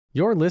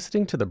You're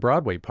listening to the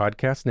Broadway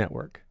Podcast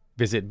Network.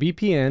 Visit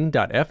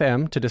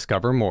bpn.fm to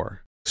discover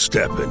more.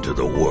 Step into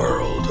the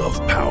world of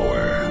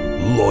power,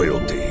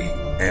 loyalty,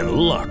 and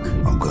luck.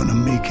 I'm gonna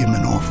make him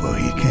an offer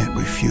he can't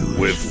refuse.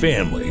 With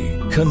family,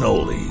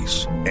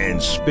 cannolis,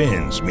 and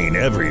spins mean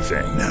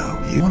everything.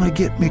 Now, you wanna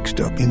get mixed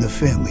up in the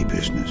family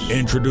business.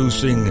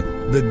 Introducing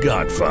The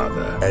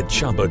Godfather at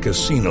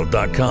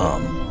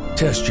ChumbaCasino.com.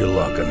 Test your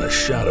luck in the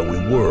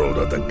shadowy world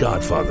of The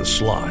Godfather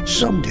slot.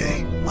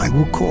 Someday, I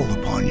will call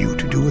upon you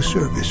to do a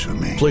service for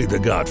me. Play The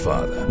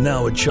Godfather,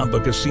 now at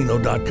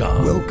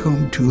ChumbaCasino.com.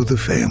 Welcome to the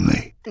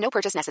family. No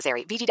purchase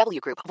necessary. VGW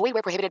Group. Void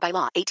where prohibited by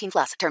law. 18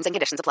 plus. Terms and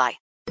conditions apply.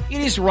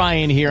 It is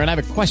Ryan here, and I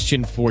have a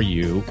question for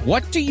you.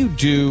 What do you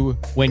do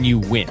when you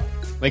win?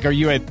 Like, are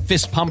you a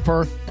fist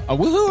pumper, a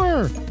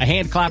woohooer, a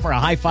hand clapper, a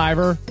high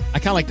fiver? I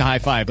kind of like the high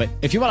five, but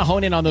if you want to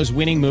hone in on those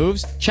winning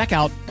moves, check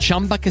out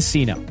Chumba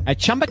Casino. At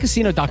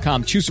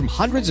ChumbaCasino.com, choose from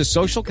hundreds of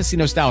social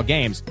casino-style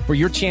games for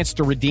your chance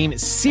to redeem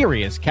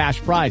serious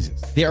cash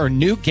prizes. There are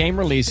new game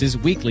releases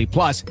weekly,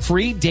 plus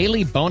free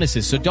daily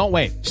bonuses, so don't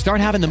wait. Start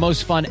having the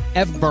most fun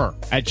ever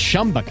at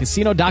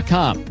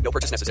ChumbaCasino.com. No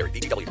purchase necessary.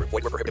 VGW Group.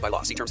 Void where prohibited by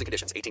law. See terms and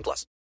conditions. 18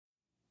 plus.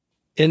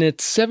 In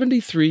its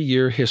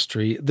 73-year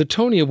history, the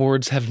Tony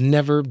Awards have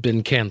never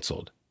been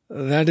canceled.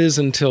 That is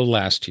until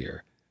last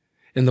year.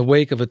 In the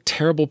wake of a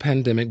terrible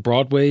pandemic,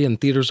 Broadway and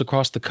theaters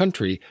across the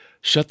country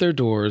shut their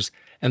doors,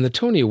 and the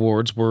Tony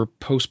Awards were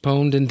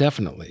postponed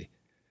indefinitely.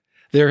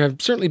 There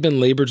have certainly been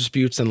labor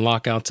disputes and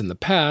lockouts in the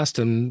past,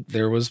 and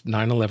there was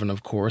 9/11,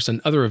 of course,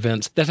 and other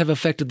events that have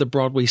affected the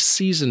Broadway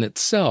season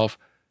itself,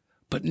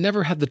 but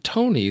never had the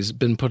Tonys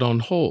been put on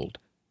hold.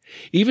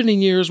 Even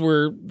in years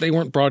where they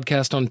weren't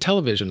broadcast on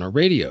television or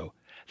radio,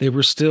 they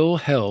were still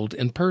held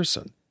in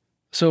person.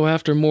 So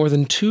after more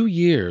than 2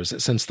 years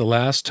since the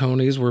last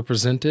Tonys were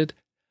presented,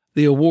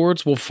 the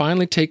awards will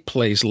finally take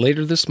place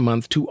later this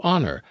month to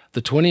honor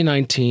the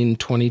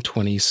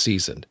 2019-2020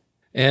 season.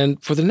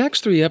 And for the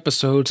next 3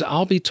 episodes,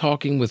 I'll be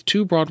talking with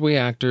 2 Broadway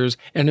actors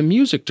and a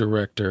music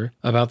director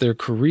about their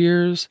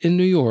careers in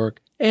New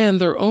York and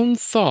their own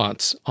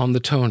thoughts on the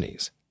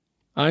Tonys.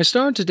 I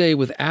start today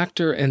with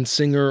actor and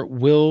singer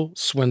Will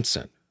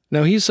Swenson.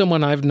 Now, he's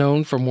someone I've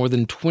known for more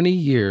than 20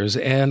 years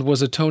and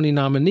was a Tony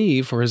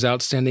nominee for his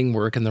outstanding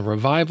work in the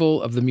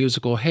revival of the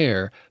musical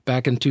Hair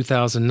back in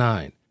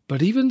 2009.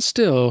 But even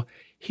still,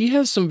 he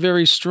has some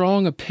very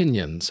strong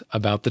opinions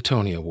about the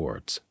Tony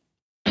Awards.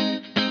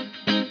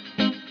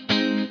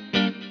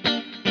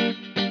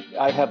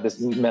 I have this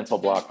mental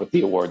block with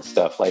the award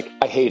stuff. Like,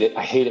 I hate it.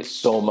 I hate it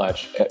so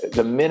much.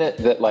 The minute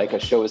that like a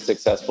show is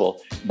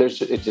successful,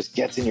 it just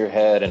gets in your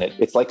head, and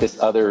it's like this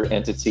other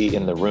entity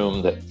in the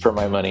room that, for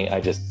my money,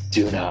 I just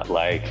do not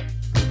like.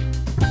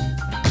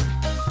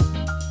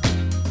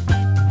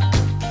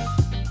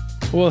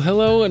 Well,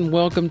 hello and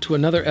welcome to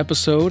another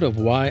episode of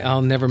Why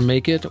I'll Never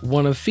Make It,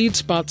 one of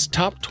FeedSpot's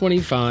top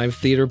 25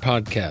 theater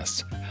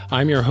podcasts.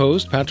 I'm your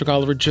host, Patrick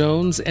Oliver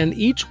Jones, and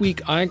each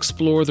week I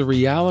explore the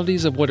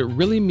realities of what it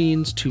really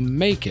means to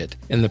make it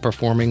in the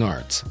performing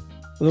arts.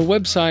 The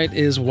website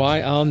is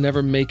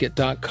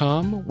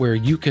whyillnevermakeit.com, where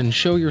you can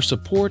show your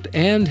support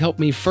and help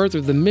me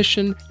further the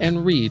mission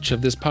and reach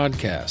of this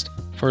podcast.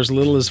 For as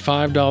little as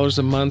 $5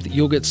 a month,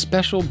 you'll get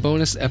special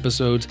bonus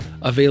episodes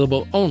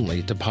available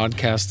only to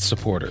podcast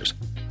supporters.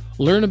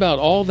 Learn about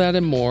all that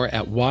and more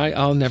at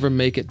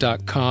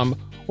whyillnevermakeit.com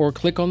or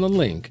click on the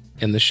link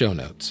in the show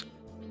notes.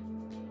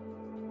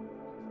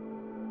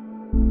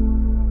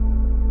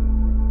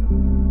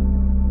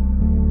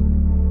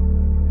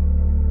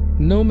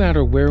 No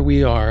matter where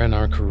we are in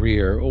our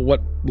career, or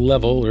what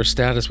level or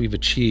status we've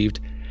achieved,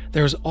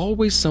 there's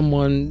always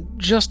someone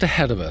just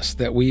ahead of us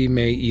that we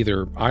may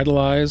either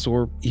idolize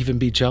or even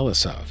be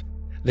jealous of.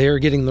 They are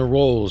getting the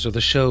roles or the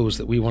shows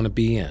that we want to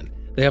be in.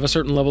 They have a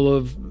certain level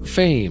of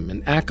fame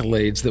and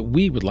accolades that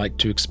we would like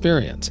to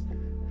experience.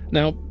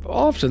 Now,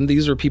 often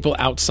these are people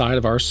outside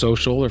of our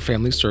social or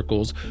family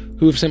circles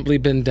who have simply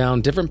been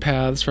down different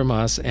paths from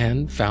us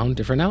and found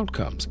different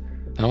outcomes.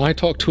 Now, I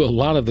talk to a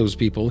lot of those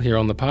people here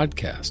on the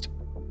podcast.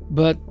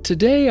 But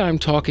today I'm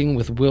talking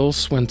with Will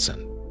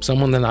Swenson,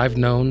 someone that I've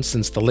known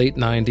since the late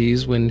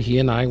 90s when he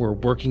and I were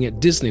working at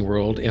Disney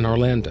World in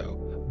Orlando,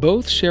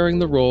 both sharing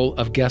the role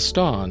of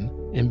Gaston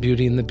in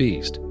Beauty and the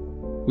Beast.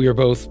 We are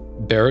both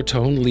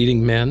baritone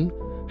leading men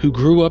who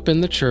grew up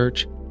in the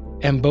church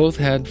and both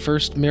had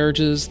first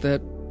marriages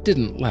that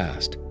didn't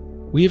last.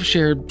 We have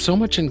shared so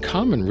much in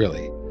common,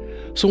 really.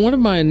 So one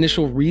of my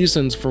initial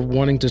reasons for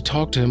wanting to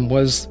talk to him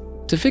was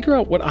to figure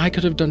out what I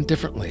could have done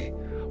differently.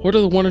 What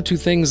are the 1 or 2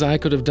 things I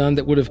could have done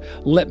that would have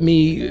let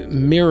me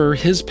mirror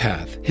his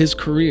path, his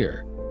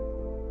career?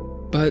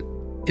 But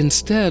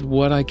instead,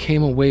 what I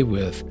came away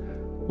with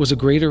was a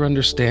greater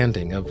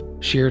understanding of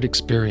shared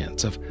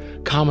experience, of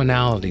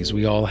commonalities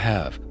we all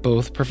have,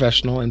 both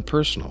professional and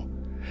personal,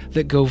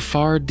 that go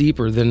far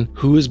deeper than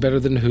who is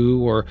better than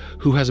who or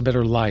who has a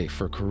better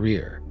life or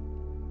career.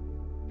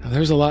 Now,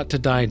 there's a lot to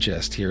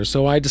digest here,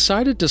 so I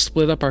decided to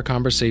split up our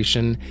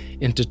conversation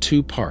into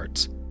 2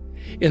 parts.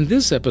 In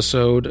this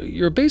episode,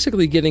 you're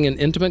basically getting an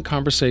intimate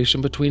conversation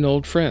between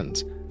old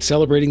friends.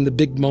 celebrating the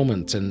big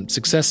moments and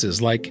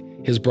successes like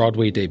his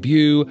Broadway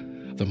debut,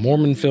 the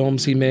Mormon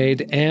films he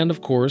made, and,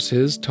 of course,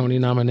 his Tony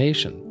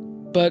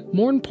nomination. But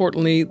more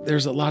importantly,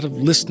 there's a lot of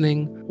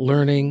listening,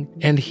 learning,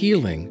 and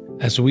healing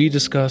as we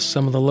discuss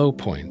some of the low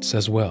points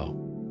as well,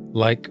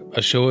 like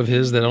a show of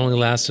his that only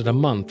lasted a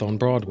month on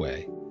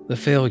Broadway, the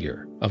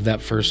failure of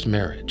that first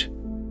marriage.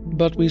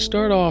 But we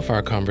start off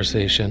our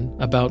conversation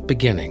about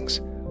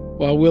beginnings.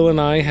 While Will and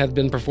I had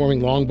been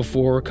performing long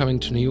before coming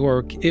to New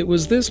York, it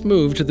was this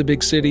move to the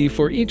big city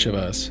for each of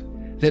us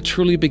that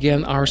truly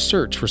began our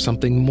search for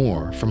something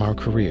more from our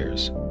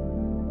careers.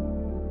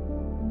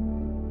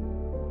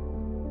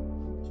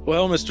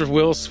 Well, Mr.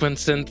 Will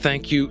Swenson,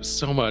 thank you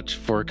so much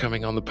for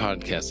coming on the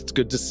podcast. It's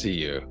good to see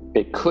you.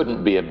 It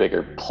couldn't be a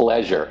bigger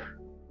pleasure.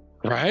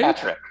 Right?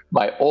 Patrick,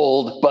 my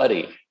old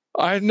buddy.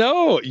 I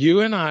know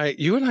you and I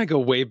go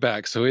way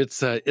back. So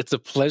it's a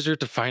pleasure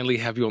to finally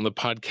have you on the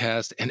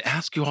podcast and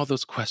ask you all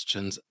those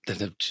questions that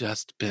have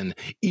just been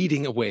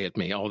eating away at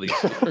me all these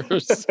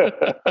years.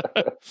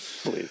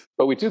 Please.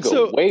 But we do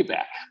go way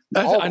back.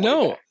 I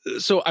know.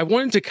 So I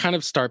wanted to kind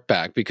of start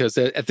back because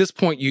at this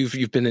point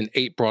you've been in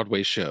 8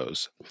 Broadway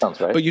shows. Sounds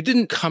right. But you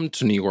didn't come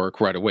to New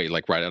York right away,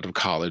 like right out of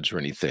college or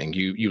anything.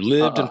 You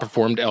lived and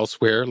performed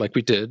elsewhere, like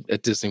we did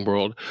at Disney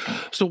World.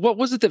 So what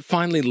was it that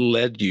finally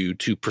led you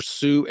to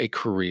pursue a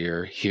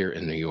career here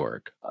in New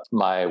York?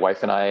 My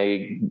wife and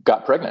I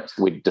got pregnant.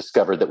 We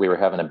discovered that we were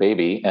having a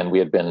baby, and we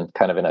had been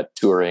kind of in a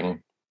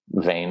touring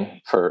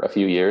vein for a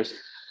few years.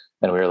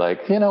 And we were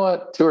like, you know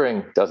what?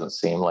 Touring doesn't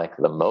seem like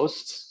the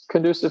most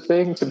conducive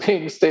thing to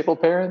being stable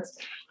parents.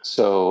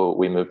 So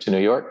we moved to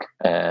New York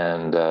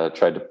and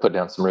tried to put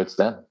down some roots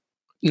then.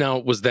 Now,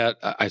 was that,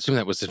 I assume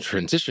that was a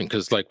transition,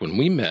 because like when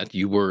we met,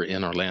 you were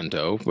in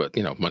Orlando, but,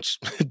 much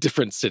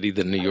different city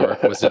than New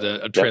York. Was it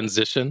a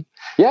transition?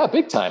 Yeah,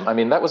 big time. I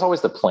mean, that was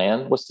always the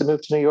plan, was to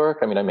move to New York.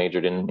 I mean, I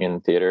majored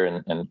in theater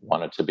and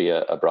wanted to be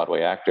a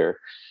Broadway actor.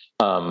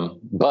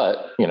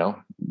 But,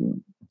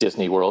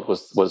 Disney World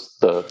was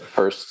the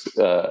first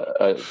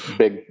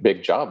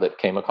big job that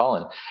came a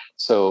calling.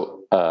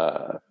 So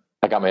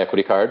I got my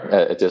equity card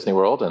at Disney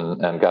World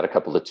and got a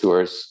couple of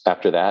tours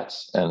after that,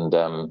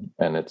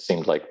 and it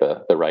seemed like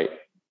the right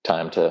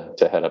time to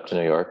head up to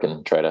New York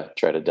and try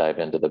to dive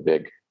into the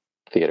big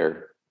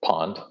theater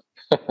pond.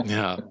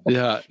 Yeah.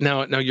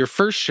 Now your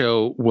first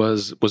show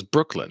was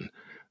Brooklyn.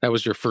 That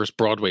was your first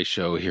Broadway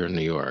show here in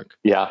New York.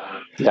 Yeah.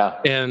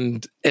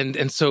 And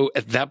so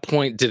at that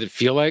point, did it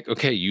feel like,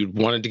 okay, you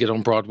wanted to get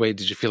on Broadway?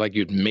 Did you feel like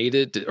you'd made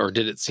it? Or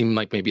did it seem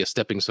like maybe a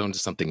stepping stone to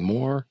something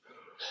more?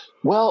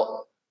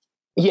 Well,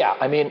 yeah.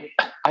 I mean,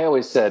 I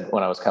always said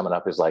when I was coming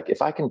up is like,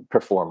 if I can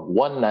perform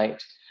one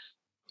night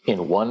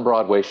in one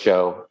Broadway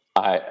show,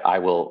 I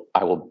will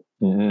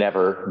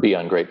never be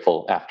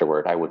ungrateful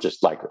afterward. I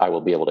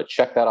will be able to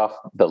check that off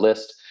the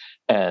list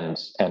and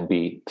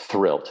be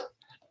thrilled.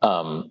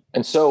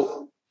 And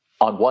so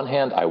on one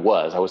hand, I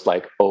was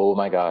like, oh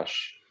my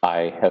gosh,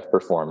 I have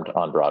performed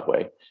on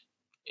Broadway,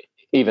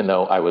 even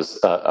though I was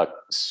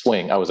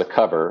a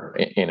cover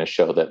in a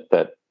show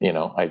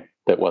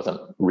that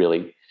wasn't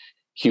really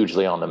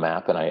hugely on the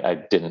map, and I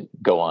didn't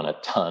go on a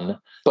ton,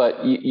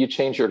 but you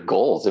change your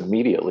goals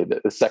immediately.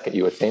 The second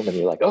you attain them,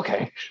 you're like,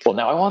 okay, well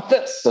now I want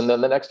this. And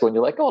then the next one,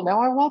 you're like, oh,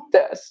 now I want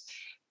this.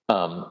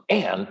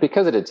 And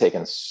because it had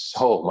taken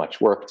so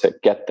much work to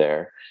get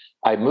there,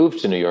 I moved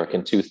to New York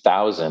in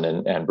 2000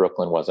 and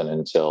Brooklyn wasn't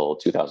until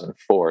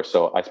 2004.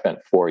 So I spent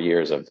 4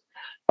 years of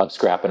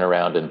scrapping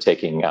around and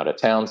taking out of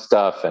town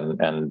stuff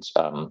and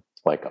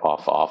like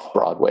off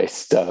Broadway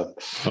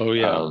stuff. Oh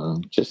yeah.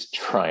 Just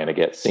trying to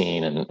get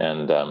seen.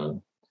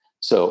 And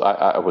so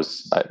I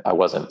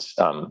wasn't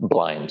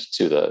blind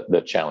to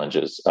the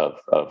challenges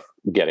of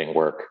getting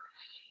work.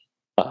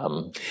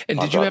 And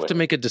did you have to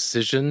make a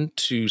decision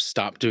to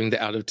stop doing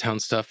the out of town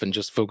stuff and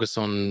just focus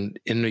on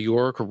in New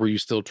York, or were you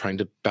still trying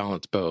to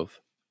balance both?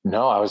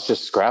 No, I was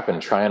just scrapping,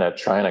 trying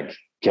to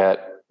get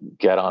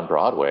on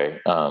Broadway.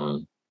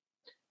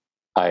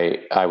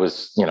 I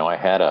was, I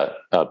had a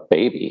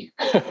baby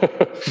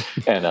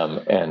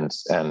and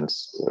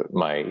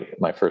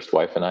my first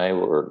wife and I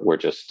were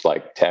just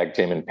like tag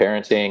team in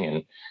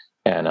parenting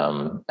and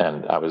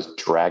I was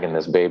dragging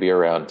this baby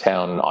around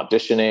town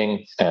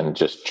auditioning and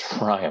just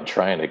trying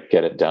to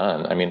get it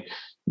done. I mean,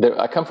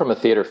 I come from a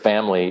theater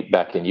family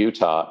back in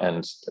Utah,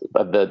 and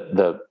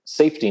the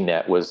safety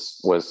net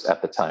was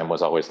at the time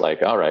was always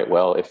like, all right,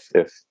 well, if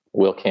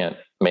Will can't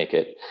make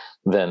it,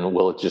 then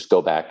we'll just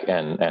go back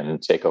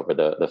and take over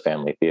the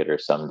family theater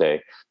someday.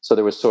 So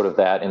there was sort of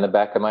that in the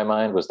back of my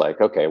mind, was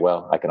like, okay,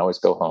 well, I can always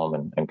go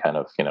home and kind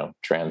of,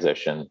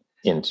 transition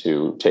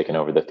into taking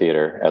over the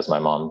theater as my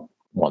mom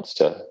wants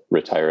to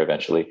retire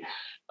eventually.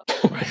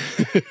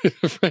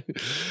 Right.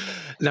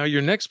 Now,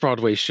 your next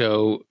Broadway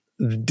show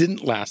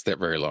didn't last that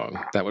very long.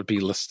 That would be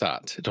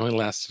Lestat. It only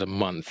lasted a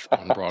month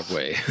on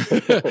Broadway.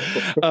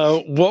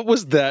 What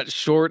was that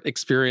short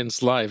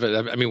experience like?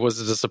 I mean, was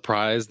it a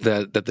surprise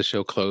that the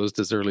show closed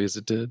as early as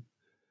it did?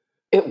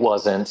 It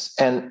wasn't.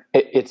 And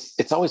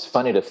it's always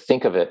funny to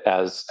think of it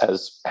as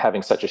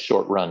having such a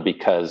short run,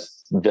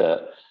 because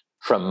the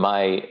from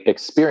my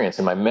experience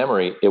and my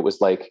memory, it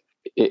was like,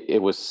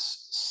 it was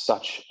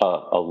such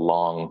a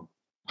long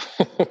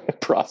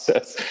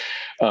process.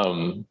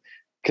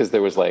 Because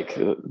there was like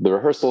the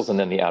rehearsals and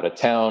then the out of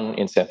town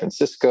in San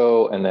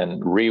Francisco, and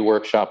then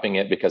re-workshopping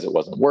it because it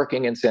wasn't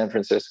working in San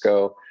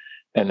Francisco,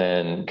 and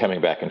then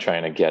coming back and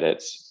trying to get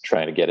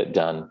it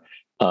done.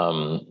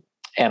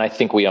 And I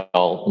think we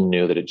all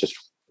knew that it just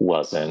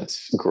wasn't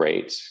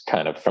great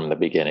kind of from the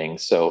beginning.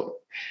 So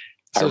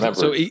I remember.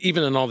 So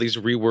even in all these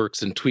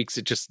reworks and tweaks,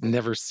 it just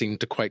never seemed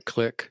to quite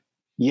click.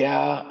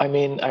 Yeah. I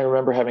mean, I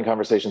remember having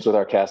conversations with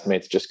our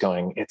castmates just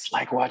going, it's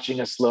like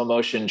watching a slow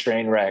motion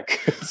train wreck.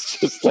 It's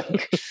just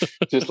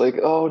like,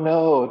 oh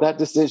no, that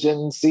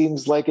decision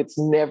seems like it's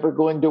never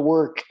going to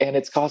work and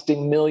it's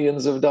costing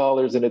millions of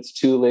dollars and it's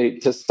too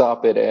late to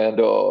stop it. And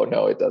oh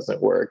no, it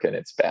doesn't work and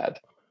it's bad.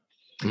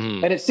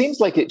 And it seems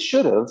like it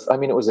should have. I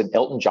mean, it was an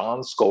Elton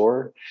John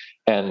score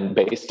and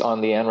based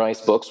on the Anne Rice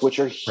books, which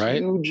are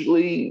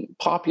hugely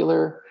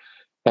popular.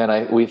 And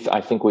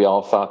I think we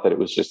all thought that it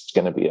was just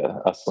going to be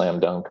a slam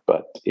dunk,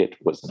 but it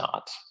was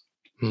not.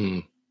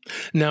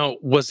 Now,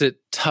 was it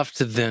tough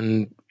to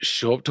then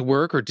show up to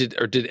work, or did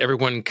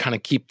everyone kind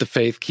of keep the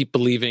faith, keep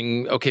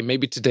believing, okay,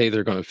 maybe today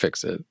they're going to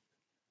fix it?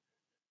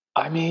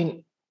 I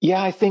mean,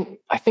 yeah, I think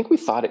we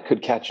thought it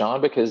could catch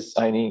on because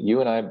I mean, you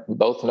and I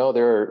both know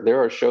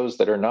there are shows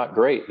that are not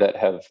great that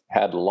have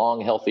had long,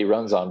 healthy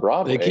runs on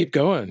Broadway. They keep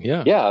going,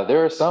 yeah. Yeah,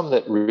 there are some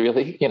that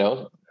really,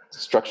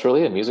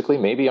 structurally and musically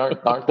maybe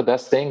aren't the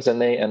best things, and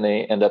they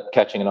end up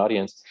catching an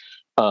audience.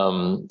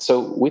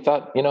 So we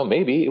thought,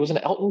 maybe it was an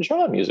Elton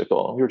John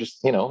musical. We were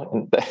just,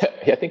 and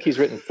I think he's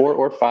written 4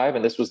 or 5,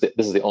 and this is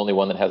the only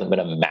one that hasn't been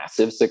a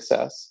massive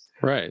success.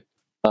 Right.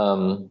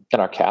 And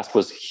our cast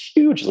was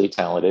hugely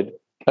talented,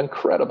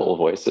 incredible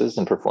voices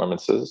and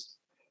performances.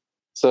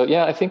 So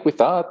yeah, I think we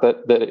thought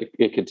that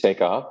it could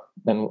take off,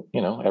 and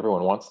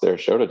everyone wants their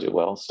show to do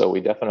well. So we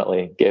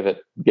definitely gave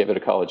it a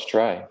college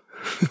try.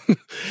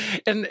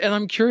 And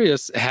I'm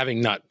curious, having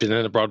not been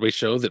in a Broadway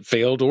show that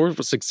failed or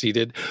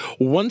succeeded,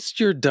 once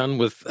you're done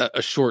with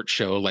a short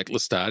show like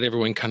Lestat,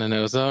 everyone kind of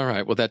knows, all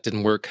right, well, that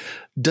didn't work.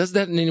 Does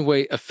that in any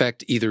way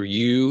affect either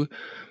you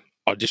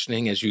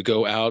auditioning as you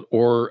go out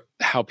or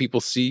how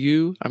people see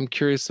you? I'm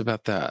curious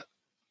about that.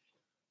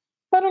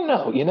 I don't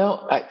know.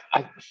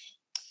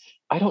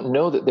 I don't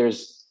know that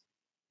there's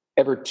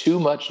ever too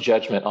much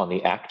judgment on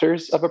the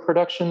actors of a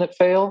production that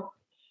fail.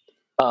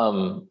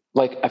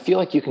 I feel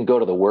like you can go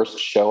to the worst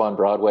show on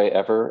Broadway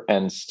ever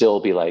and still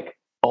be like,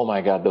 oh my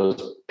God,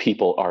 those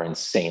people are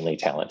insanely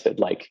talented.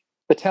 Like,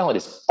 the talent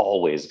is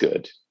always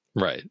good.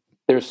 Right.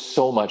 There's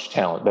so much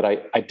talent, but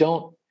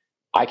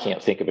I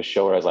can't think of a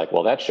show where I was like,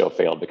 well, that show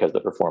failed because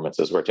the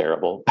performances were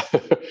terrible.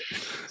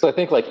 So I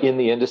think like in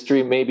the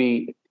industry,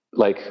 maybe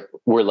like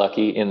we're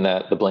lucky in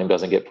that the blame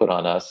doesn't get put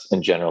on us.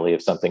 And generally,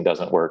 if something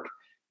doesn't work,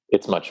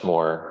 it's much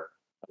more,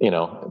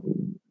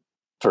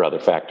 for other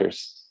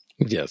factors.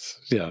 Yes.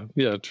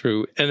 Yeah,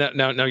 true. And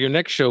now your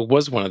next show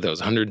was one of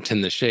those,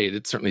 110 The Shade.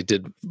 It certainly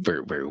did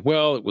very, very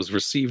well. It was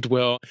received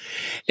well.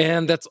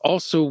 And that's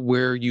also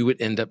where you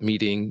would end up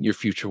meeting your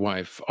future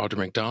wife, Audra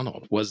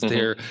McDonald. Was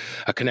there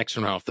a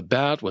connection right off the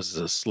bat? Was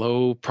it a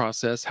slow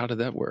process? How did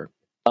that work?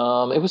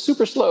 It was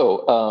super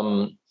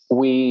slow.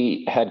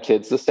 We had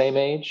kids the same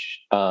age.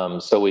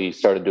 So we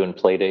started doing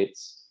play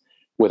dates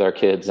with our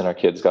kids, and our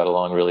kids got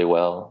along really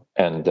well.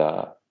 And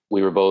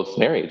we were both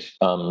married.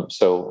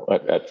 So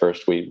at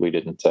first we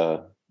didn't,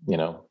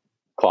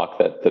 clock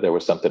that there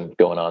was something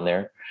going on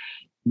there.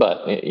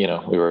 But,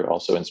 we were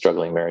also in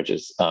struggling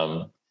marriages.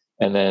 And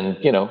then,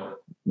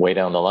 way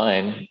down the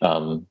line,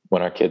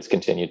 when our kids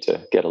continued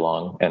to get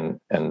along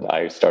and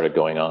I started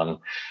going on,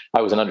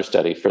 I was an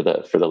understudy for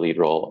the lead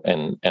role.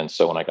 And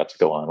so when I got to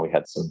go on, we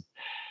had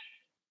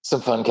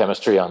some fun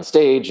chemistry on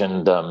stage,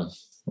 and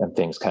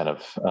things kind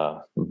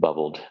of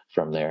bubbled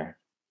from there.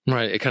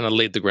 Right. It kind of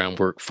laid the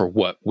groundwork for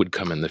what would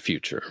come in the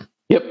future.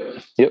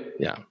 Yep.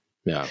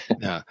 Yeah.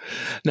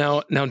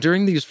 Now,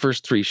 during these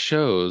first 3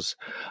 shows,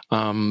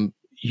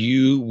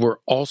 you were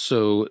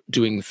also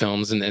doing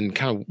films, and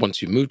kind of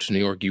once you moved to New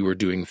York, you were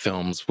doing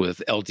films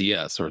with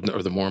LDS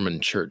or the Mormon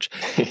Church.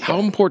 How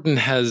important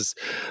has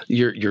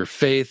your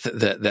faith,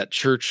 that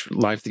church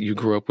life that you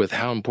grew up with,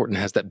 how important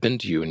has that been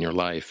to you in your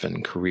life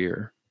and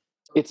career?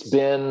 It's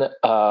been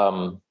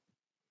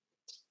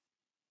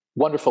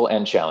wonderful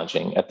and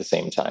challenging at the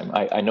same time.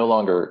 I no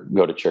longer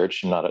go to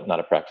church. I'm not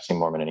a practicing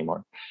Mormon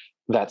anymore.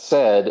 That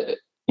said,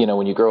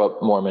 when you grow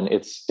up Mormon,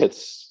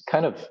 it's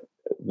kind of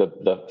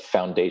the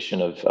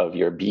foundation of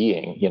your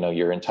being.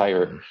 Your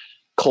entire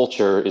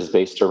culture is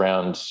based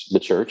around the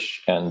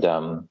church, and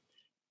a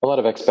lot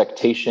of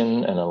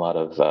expectation and a lot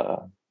of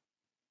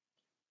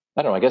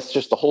I don't know, I guess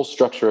just the whole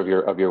structure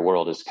of your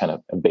world is kind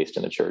of based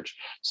in the church.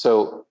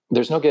 So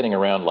there's no getting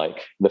around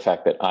like the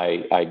fact that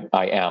I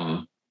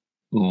am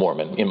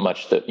Mormon, in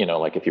much that,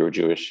 like if you were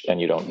Jewish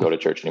and you don't go to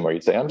church anymore,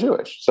 you'd say I'm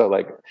Jewish. So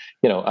like,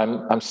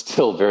 I'm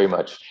still very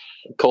much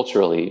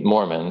culturally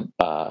Mormon.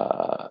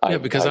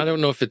 Because I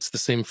don't know if it's the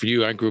same for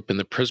you. I grew up in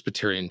the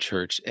Presbyterian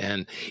church,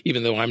 and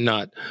even though I'm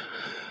not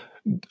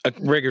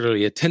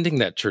regularly attending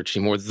that church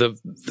anymore,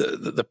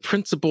 the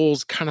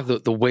principles, kind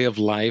of the way of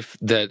life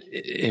that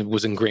it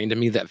was ingrained in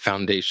me, that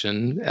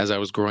foundation as I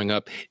was growing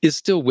up, is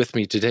still with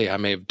me today. I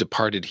may have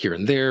departed here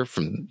and there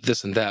from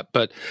this and that,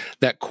 but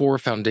that core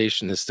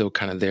foundation is still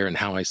kind of there in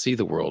how I see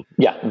the world.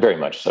 Yeah, very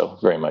much so.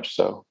 Very much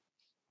so.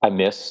 I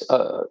miss,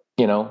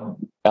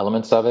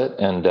 elements of it,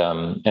 and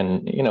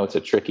it's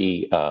a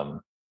tricky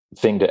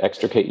thing to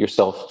extricate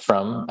yourself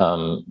from.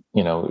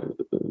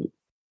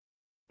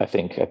 I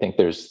think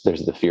there's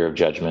the fear of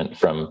judgment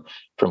from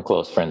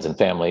close friends and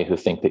family who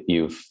think that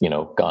you've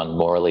gone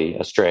morally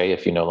astray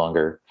if you no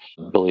longer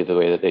believe the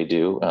way that they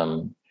do.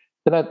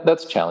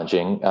 That's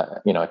challenging.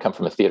 I come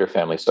from a theater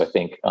family, so I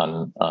think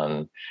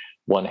on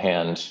one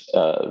hand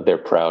they're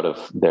proud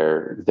of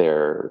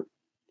their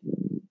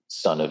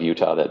son of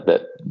Utah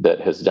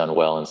that has done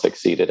well and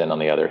succeeded, and on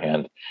the other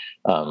hand,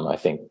 I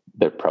think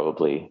they're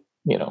probably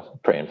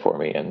praying for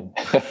me, and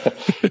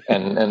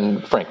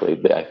and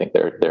frankly, I think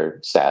they're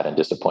sad and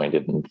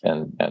disappointed,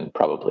 and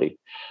probably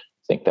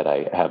think that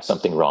I have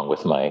something wrong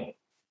with my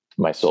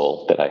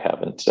soul that I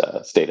haven't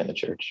stayed in the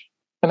church,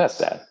 and that's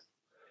sad.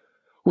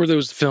 Were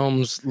those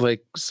films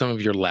like some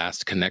of your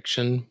last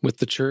connection with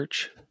the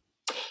church?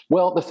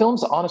 Well, the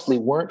films honestly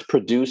weren't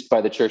produced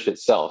by the church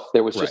itself.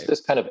 There was just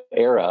this kind of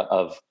era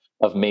of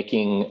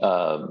making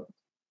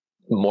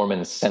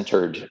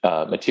Mormon-centered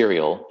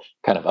material,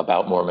 kind of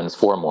about Mormons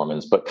for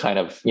Mormons, but kind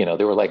of, they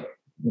were like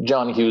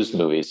John Hughes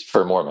movies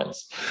for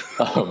Mormons,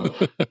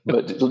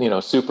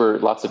 but super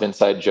lots of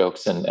inside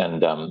jokes,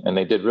 and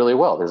they did really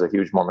well. There's a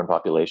huge Mormon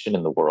population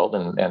in the world,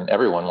 and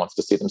everyone wants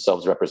to see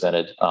themselves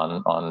represented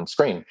on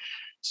screen.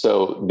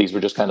 So these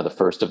were just kind of the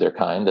first of their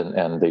kind,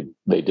 and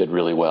they did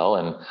really well.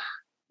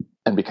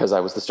 And because I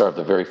was the star of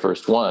the very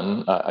first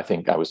one, I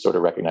think I was sort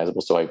of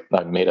recognizable. So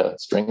I made a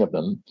string of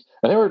them,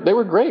 and they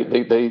were great.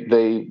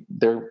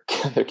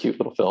 They're cute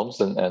little films,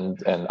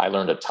 and I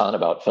learned a ton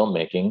about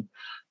filmmaking,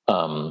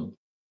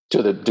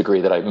 to the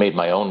degree that I made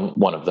my own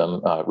one of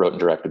them, wrote and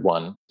directed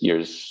one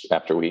years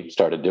after we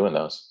started doing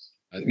those.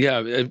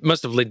 Yeah, it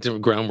must have laid the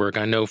groundwork.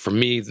 I know for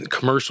me, the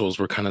commercials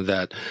were kind of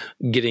that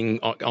getting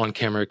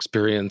on-camera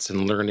experience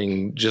and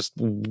learning just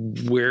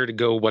where to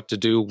go, what to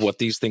do, what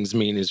these things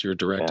mean as you're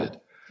directed. Yeah.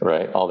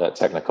 Right. All that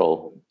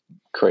technical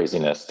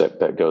craziness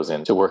that goes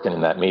into working in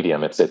that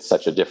medium. It's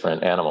such a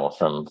different animal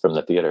from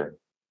the theater.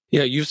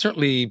 Yeah, you've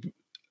certainly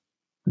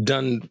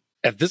done,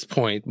 at this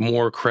point,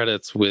 more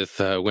credits with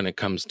when it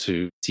comes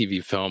to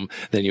TV film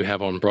than you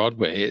have on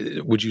Broadway.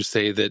 Would you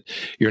say that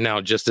you're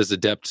now just as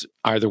adept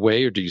either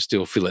way, or do you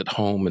still feel at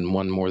home in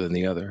one more than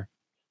the other?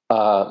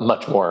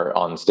 Much more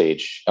on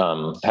stage.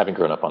 Having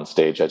grown up on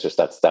stage,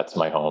 that's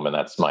my home, and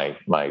that's my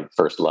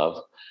first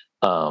love.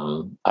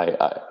 I'm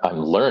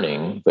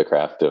learning the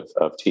craft of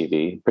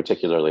TV,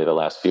 particularly the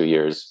last few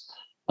years.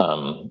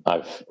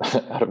 I've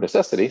out of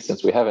necessity,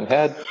 since we haven't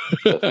had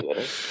the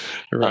theater,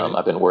 right.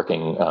 I've been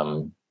working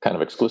kind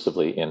of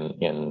exclusively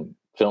in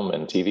film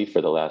and TV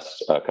for the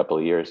last couple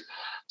of years.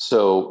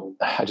 So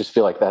I just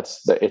feel like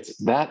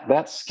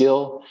that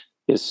skill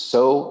is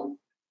so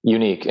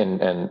unique,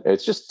 and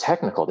it's just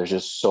technical. There's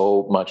just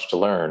so much to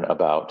learn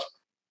about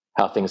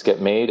how things get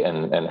made,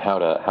 and how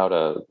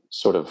to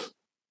sort of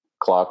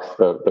clock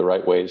the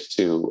right ways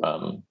to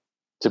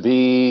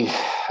be.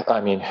 I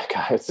mean,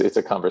 God, it's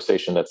a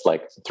conversation that's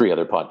like 3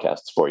 other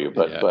podcasts for you,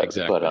 but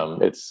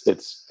exactly.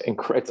 It's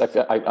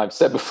incredible. I've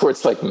said before,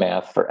 it's like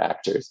math for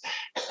actors.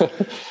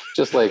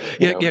 Just like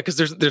because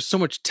there's so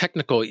much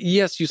technical.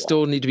 Yes, you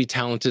still need to be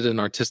talented and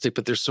artistic,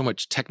 but there's so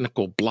much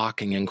technical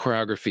blocking and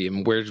choreography,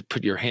 and where to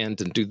put your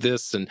hand and do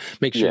this, and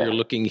make sure you're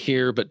looking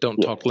here, but don't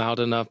talk loud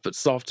enough, but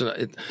soft enough.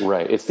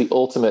 Right. It's the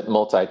ultimate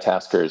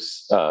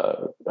multitaskers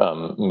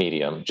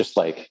medium. Just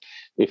like,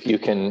 if you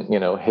can,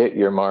 hit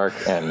your mark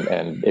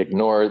and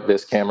ignore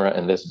this camera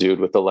and this dude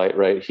with the light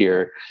right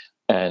here,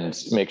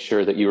 and make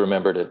sure that you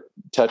remember to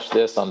touch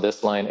this on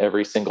this line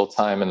every single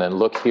time, and then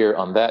look here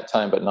on that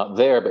time, but not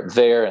there, but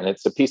there. And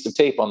it's a piece of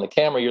tape on the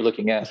camera you're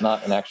looking at,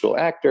 not an actual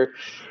actor.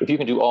 If you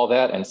can do all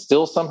that and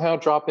still somehow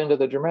drop into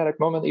the dramatic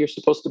moment that you're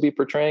supposed to be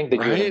portraying,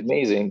 then you're an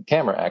amazing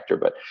camera actor.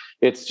 But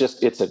it's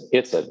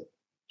a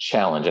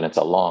challenge, and it's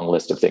a long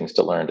list of things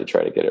to learn to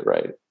try to get it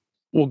right.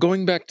 Well,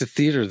 going back to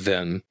theater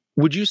then,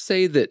 would you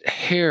say that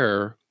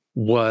Hair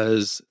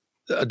was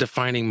a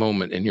defining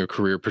moment in your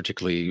career,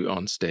 particularly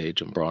on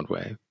stage on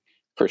Broadway?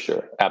 For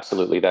sure.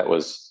 Absolutely. That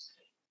was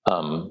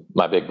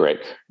my big break,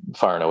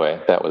 far and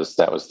away. That was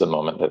the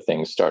moment that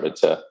things started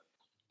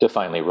to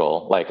finally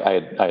roll. Like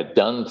I had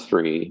done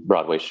 3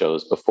 Broadway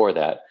shows before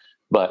that,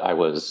 but I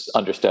was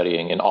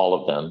understudying in all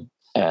of them.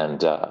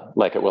 And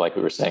like we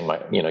were saying,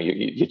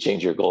 you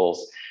change your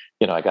goals.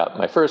 I got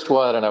my first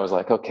one, and I was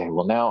like, okay,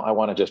 well, now I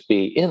want to just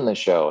be in the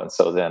show. And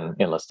so then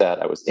in Lestat,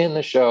 I was in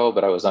the show,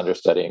 but I was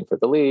understudying for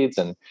the leads,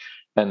 and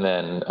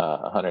then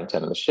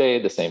 110 in the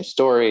Shade, the same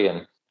story.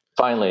 And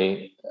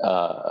finally,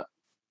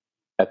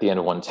 at the end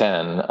of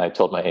 110, I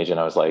told my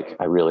agent, I was like,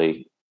 I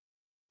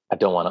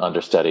don't want to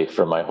understudy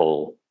for my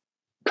whole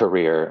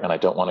career, and I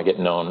don't want to get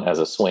known as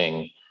a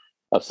swing.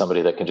 of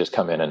somebody that can just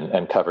come in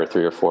and cover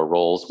 3 or 4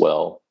 roles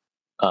well.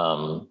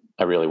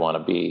 I really want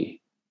to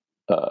be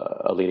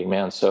a leading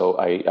man. So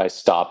I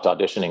stopped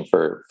auditioning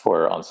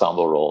for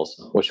ensemble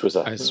roles, which was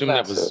I assume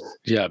that was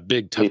a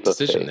big tough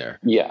decision there.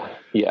 Yeah.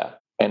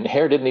 And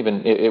Hair didn't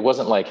even. It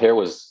wasn't like Hair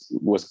was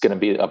going to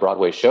be a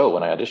Broadway show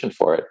when I auditioned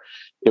for it.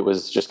 It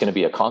was just going to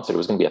be a concert. It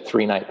was going to be a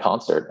 3-night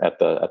concert at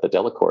the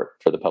Delacorte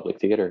for the Public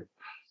Theater.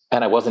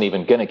 And I wasn't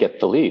even going to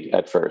get the lead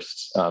at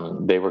first.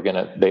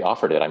 They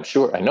offered it.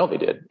 I know they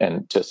did.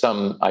 And to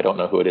some, I don't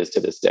know who it is to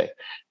this day,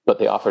 but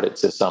they offered it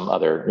to some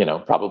other,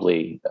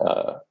 probably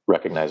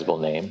recognizable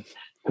name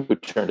who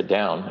turned it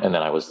down. And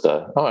then I was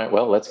all right,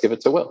 well, let's give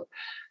it to Will.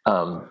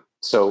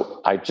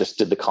 So I just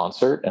did the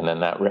concert, and then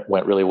that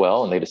went really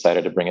well. And they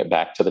decided to bring it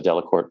back to the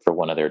Delacorte for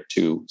one of their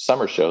 2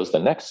 summer shows the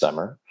next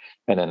summer.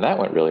 And then that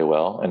went really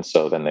well. And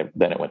so then it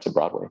went to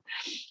Broadway.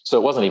 So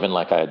it wasn't even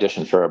like I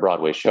auditioned for a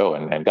Broadway show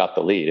and got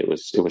the lead. It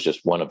was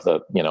just one of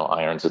the,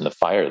 irons in the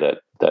fire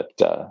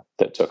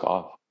that took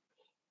off.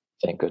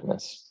 Thank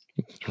goodness.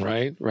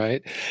 Right.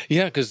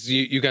 Yeah, because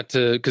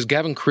because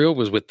Gavin Creel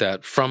was with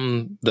that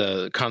from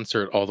the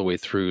concert all the way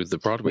through the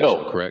Broadway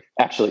show, correct?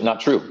 Actually, not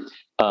true.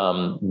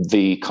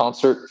 The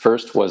concert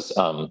first was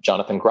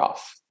Jonathan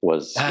Groff.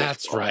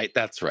 That's right.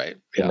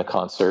 In the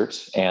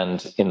concert,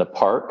 and in the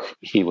park,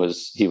 he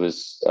was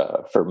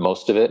for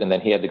most of it, and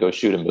then he had to go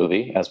shoot a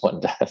movie, as one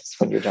does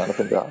when you're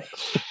Jonathan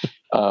Groff.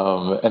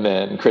 And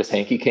then Chris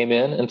Hankey came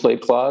in and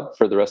played Claude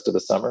for the rest of the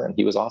summer, and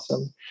he was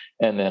awesome.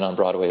 And then on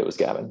Broadway, it was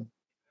Gavin.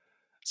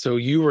 So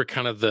you were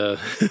kind of the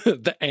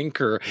the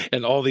anchor,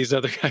 and all these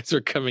other guys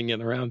are coming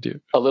in around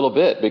you. A little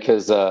bit,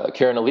 because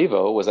Karen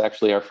Olivo was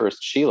actually our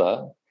first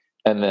Sheila.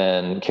 And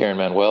then Karen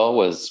Manuel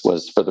was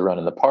for the run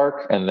in the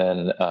park, and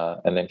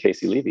then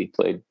Casey Levy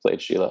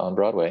played Sheila on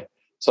Broadway.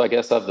 So I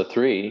guess of the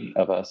 3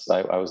 of us,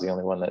 I was the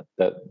only one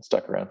that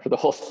stuck around for the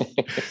whole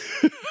thing.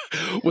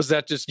 Was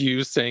that just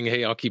you saying,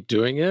 "Hey, I'll keep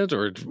doing it,"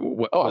 or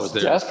what? I was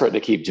desperate to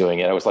keep doing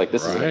it. I was like,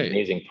 "This is an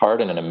amazing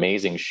part and an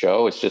amazing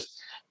show." It's just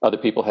other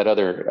people had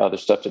other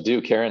stuff to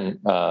do. Karen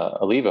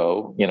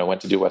Olivo,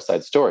 went to do West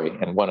Side Story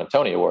and won a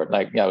Tony Award.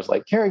 And I was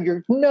like, "Karen,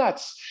 you're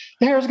nuts.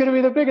 Hair's going to be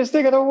the biggest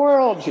thing in the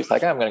world." She's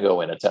like, "I'm going to go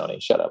win a Tony.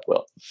 Shut up,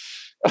 Will."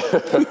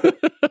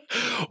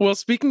 Well,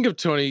 speaking of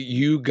Tony,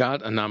 you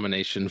got a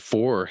nomination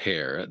for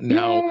Hair.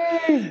 Now,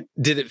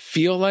 did it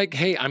feel like,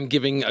 hey, I'm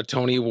giving a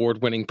Tony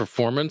Award-winning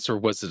performance, or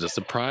was it a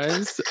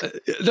surprise?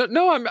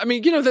 No, I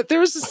mean, that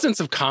there's a sense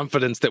of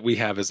confidence that we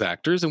have as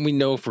actors, and we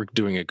know if we're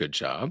doing a good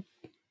job.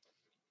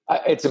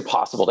 It's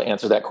impossible to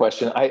answer that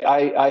question.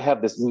 I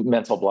have this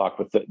mental block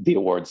with the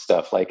award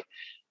stuff. Like,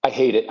 I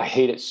hate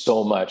it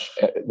so much.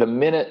 The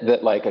minute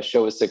that like a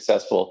show is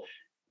successful,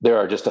 there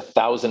are just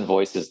 1,000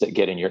 voices that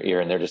get in your ear,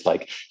 and they're just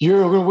like,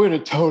 "You're going to win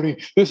it, Tony.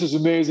 This is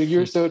amazing.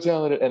 You're so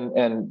talented."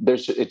 And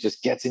it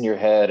just gets in your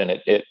head, and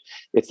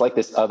it's like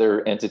this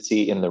other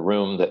entity in the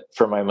room that,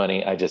 for my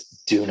money, I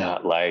just do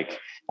not like.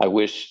 I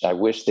wish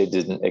they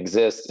didn't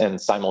exist. And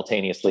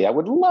simultaneously, I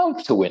would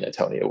love to win a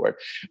Tony Award.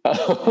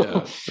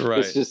 Yeah, right.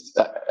 It's just,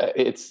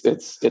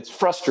 it's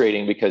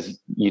frustrating, because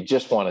you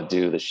just want to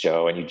do the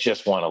show, and you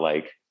just want to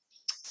like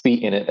be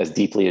in it as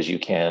deeply as you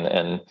can.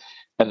 And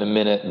the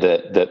minute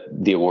that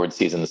the award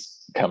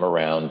seasons come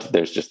around,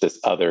 there's just this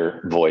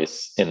other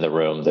voice in the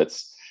room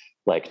that's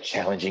like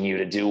challenging you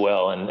to do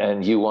well,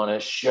 and you want to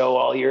show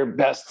all your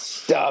best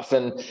stuff,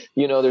 and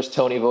there's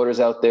Tony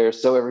voters out there,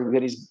 so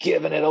everybody's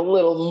giving it a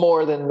little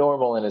more than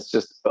normal, and it's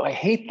just, I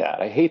hate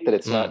that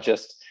it's not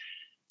just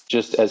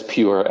as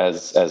pure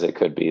as it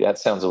could be. That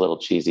sounds a little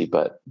cheesy,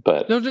 but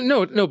but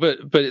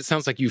it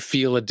sounds like you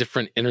feel a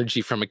different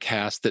energy from a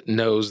cast that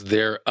knows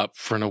they're up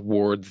for an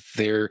award.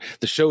 The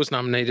show is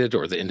nominated,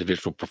 or the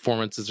individual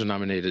performances are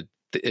nominated.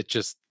 It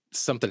just,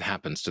 something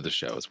happens to the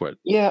show is what.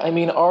 Yeah, I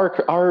mean,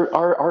 our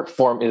art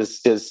form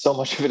is so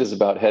much of it is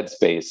about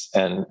headspace,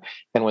 and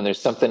when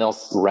there's something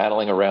else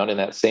rattling around in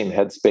that same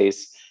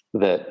headspace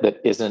that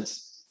isn't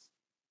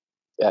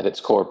at its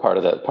core part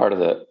of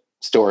the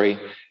story,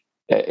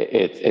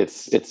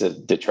 it's a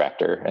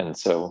detractor. And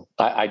so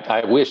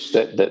I wish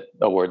that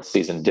awards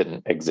season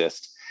didn't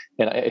exist,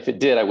 and if it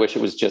did, I wish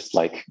it was just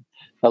like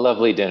a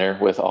lovely dinner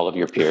with all of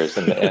your peers,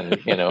 and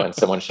and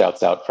someone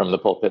shouts out from the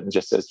pulpit and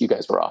just says, "You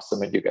guys were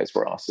awesome, and you guys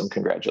were awesome.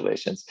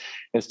 Congratulations,"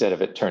 instead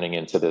of it turning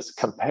into this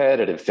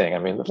competitive thing. I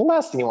mean, the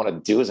last thing you want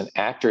to do as an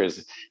actor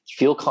is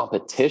feel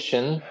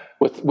competition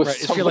with right.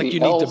 somebody feel like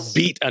you else. need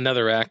to beat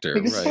another actor.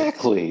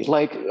 Exactly. Right.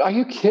 Like, are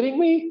you kidding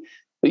me?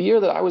 The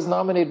year that I was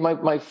nominated,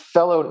 my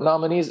fellow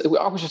nominees,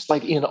 I was just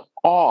like in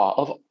awe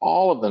of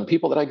all of them.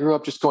 People that I grew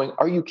up just going,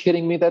 "Are you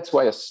kidding me? That's who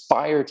I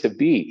aspire to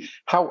be.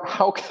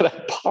 How could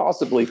I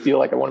possibly feel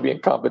like I want to be in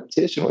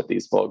competition with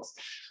these folks?"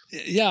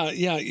 Yeah.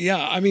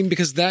 I mean,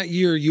 because that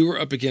year you were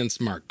up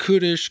against Mark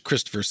Kudish,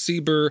 Christopher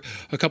Sieber,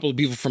 a couple of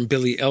people from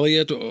Billy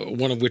Elliot,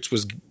 one of which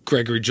was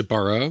Gregory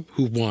Jabara,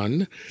 who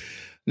won.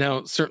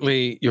 Now,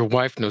 certainly your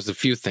wife knows a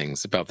few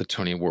things about the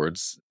Tony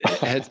Awards.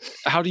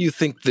 How do you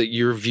think that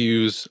your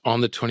views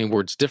on the Tony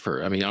Awards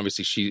differ? I mean,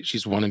 obviously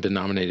she's won and been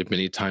nominated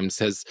many times.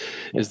 Is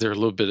there a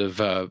little bit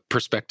of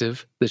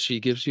perspective that she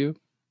gives you?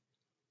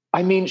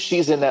 I mean,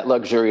 she's in that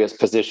luxurious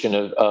position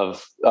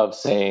of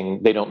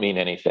saying they don't mean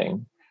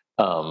anything.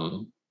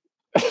 And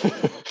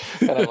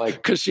I'm like,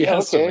 because she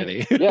has so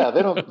many. Yeah,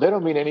 they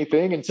don't mean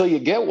anything until you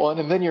get one,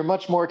 and then you're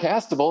much more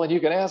castable, and you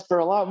can ask for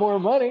a lot more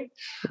money.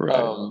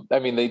 Right. I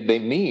mean, they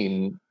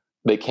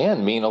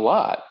can mean a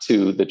lot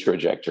to the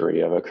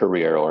trajectory of a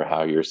career, or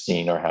how you're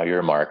seen, or how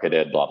you're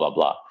marketed, blah blah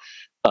blah.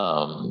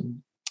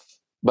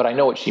 But I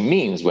know what she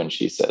means when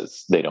she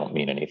says they don't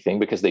mean anything,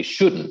 because they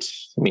shouldn't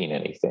mean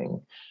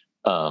anything.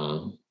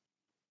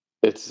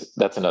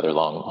 That's another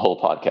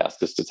whole podcast,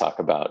 just to talk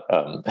about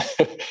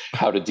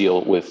how to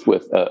deal with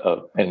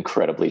an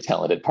incredibly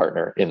talented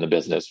partner in the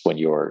business when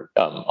you're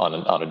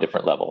on a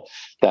different level.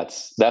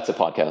 That's a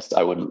podcast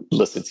I would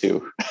listen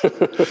to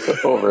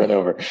over and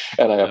over.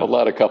 And I have a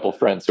lot of couple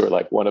friends who are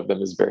like, one of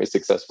them is very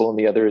successful, and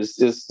the other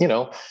is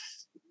not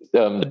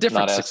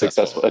as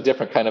successful, a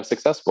different kind of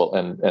successful,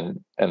 and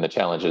the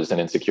challenges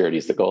and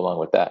insecurities that go along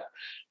with that.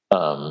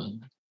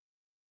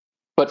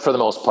 But for the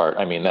most part,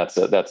 I mean, that's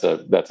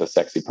a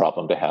sexy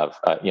problem to have.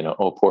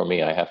 Oh, poor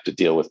me, I have to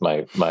deal with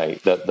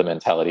the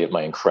mentality of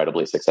my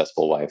incredibly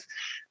successful wife,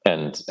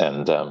 and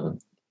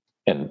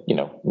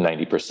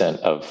 90%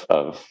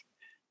 of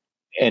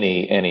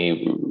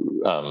any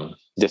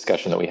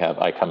discussion that we have,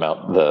 I come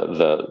out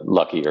the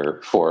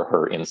luckier for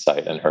her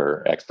insight and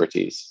her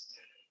expertise.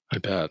 I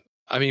bet.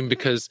 I mean,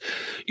 because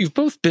you've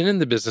both been in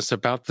the business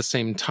about the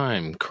same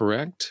time,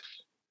 correct?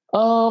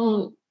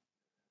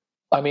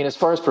 I mean, as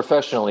far as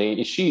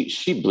professionally,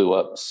 she blew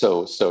up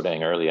so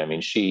dang early. I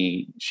mean,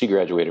 she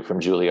graduated from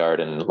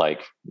Juilliard and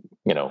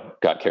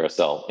got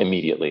Carousel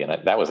immediately, and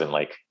that was in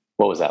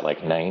what was that,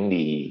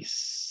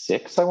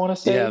 96? I want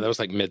to say. Yeah, that was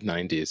mid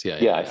 90s.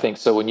 Yeah, I think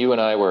so. When you and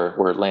I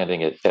were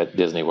landing at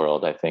Disney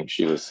World, I think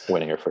she was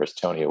winning her first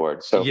Tony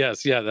Award. So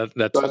yes, yeah,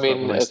 that's. So, I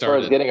mean, as far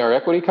as getting our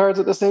equity cards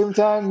at the same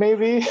time,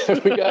 maybe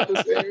we got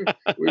the same.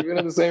 We've been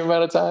in the same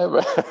amount of time.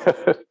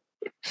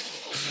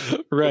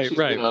 Right.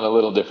 On a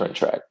little different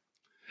track.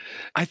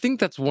 I think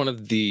that's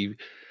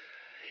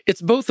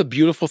it's both a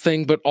beautiful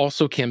thing, but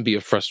also can be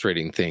a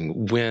frustrating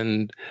thing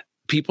when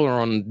people are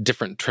on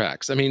different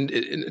tracks. I mean,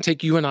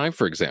 take you and I,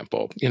 for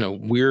example.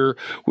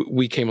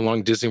 We came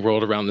along Disney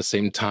World around the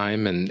same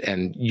time,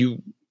 and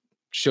you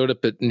showed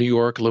up at New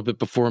York a little bit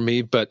before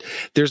me, but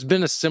there's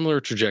been a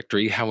similar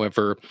trajectory.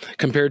 However,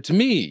 compared to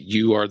me,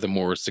 you are the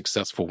more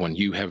successful one.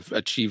 You have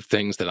achieved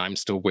things that I'm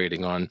still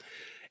waiting on.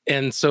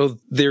 And so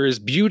there is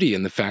beauty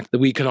in the fact that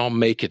we can all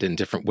make it in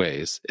different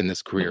ways in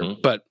this career,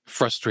 but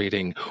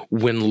frustrating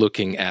when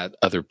looking at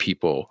other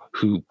people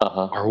who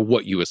are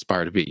what you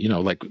aspire to be,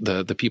 like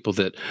the people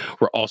that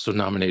were also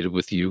nominated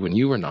with you when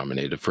you were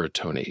nominated for a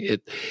Tony.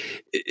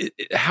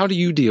 How do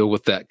you deal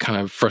with that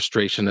kind of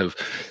frustration of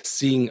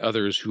seeing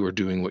others who are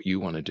doing what you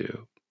want to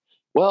do?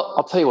 Well,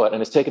 I'll tell you what,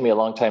 and it's taken me a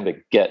long time to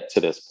get to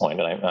this point,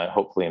 and I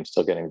hopefully I'm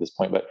still getting to this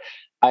point, but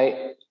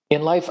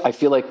in life, I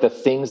feel like the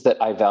things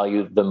that I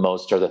value the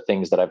most are the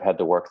things that I've had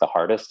to work the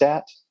hardest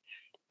at.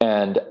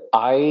 And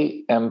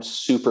I am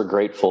super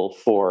grateful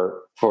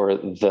for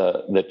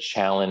the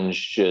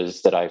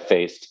challenges that I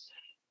faced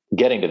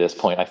getting to this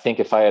point. I think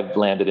if I had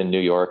landed in New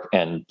York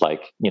and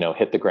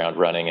hit the ground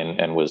running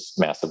and was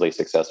massively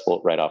successful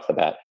right off the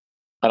bat,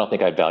 I don't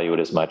think I'd value it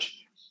as much.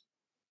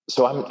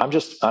 So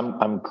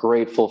I'm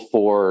grateful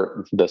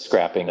for the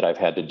scrapping that I've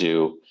had to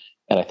do.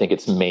 And I think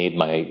it's made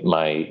my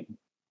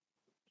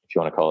if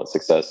you want to call it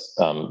success,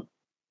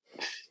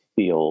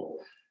 feel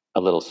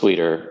a little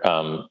sweeter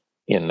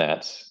in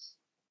that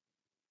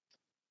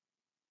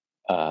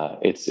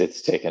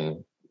it's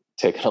taken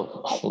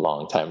a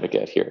long time to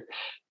get here.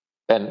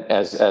 And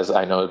as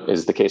I know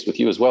is the case with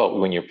you as well,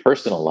 when your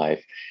personal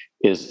life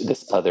is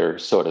this other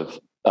sort of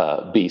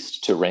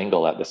beast to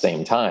wrangle at the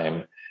same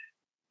time,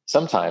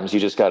 sometimes you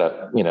just got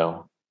to,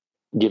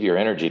 give your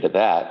energy to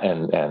that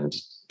and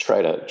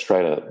try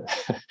to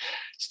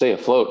stay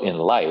afloat in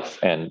life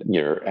and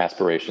your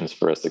aspirations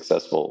for a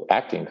successful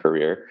acting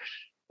career.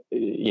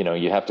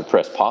 You have to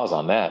press pause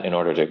on that in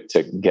order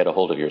to get a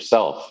hold of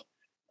yourself.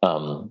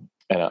 Our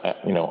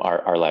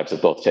lives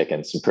have both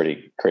taken some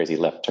pretty crazy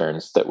left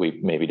turns that we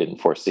maybe didn't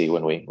foresee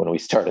when we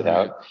started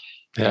out.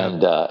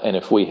 Yeah. And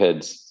if we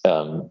had,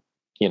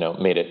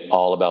 made it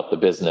all about the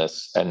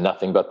business and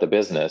nothing but the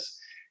business,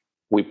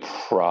 we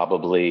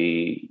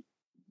probably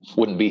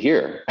wouldn't be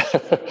here.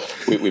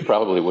 we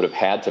probably would have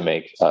had to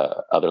make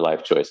other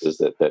life choices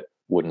that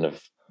wouldn't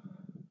have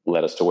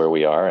led us to where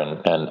we are.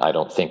 And I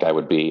don't think I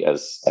would be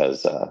as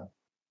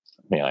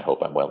I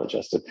hope I'm well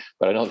adjusted,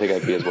 but I don't think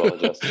I'd be as well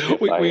adjusted.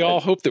 we all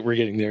hope that we're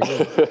getting there.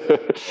 Yeah.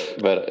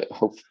 But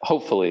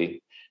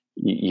hopefully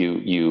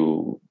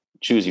you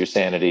choose your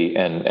sanity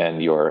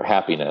and your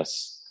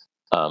happiness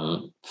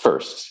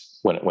first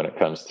when it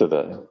comes to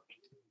the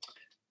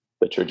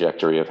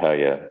trajectory of how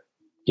you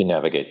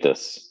navigate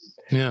this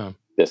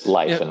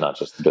life and not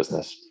just the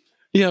business.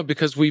 Yeah,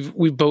 because we've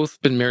both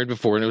been married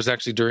before, and it was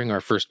actually during our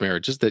first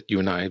marriages that you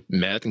and I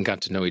met and got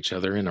to know each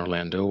other in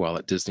Orlando while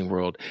at Disney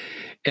World.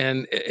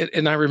 And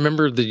I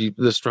remember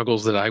the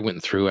struggles that I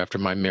went through after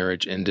my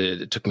marriage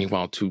ended. It took me a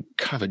while to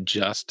kind of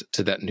adjust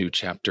to that new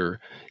chapter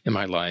in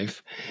my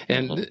life.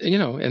 And,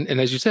 and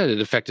as you said,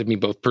 it affected me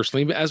both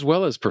personally as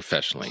well as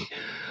professionally.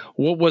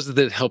 What was it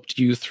that helped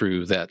you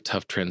through that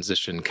tough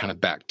transition kind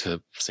of back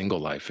to single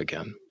life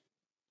again?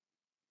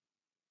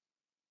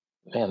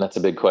 Man, that's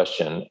a big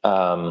question.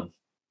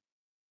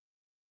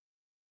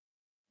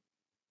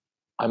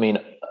 I mean,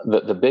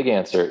 the big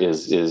answer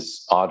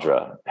is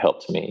Audra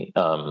helped me.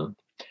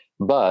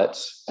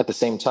 But at the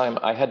same time,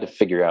 I had to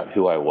figure out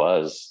who I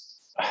was.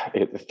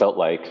 It felt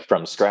like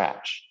from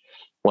scratch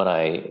when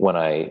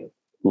I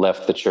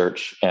left the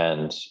church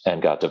and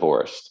got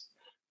divorced.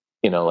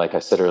 Like I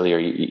said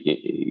earlier,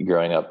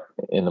 growing up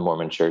in the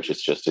Mormon church,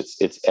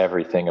 it's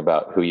everything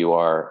about who you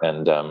are.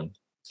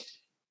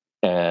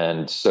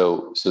 And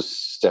so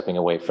stepping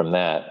away from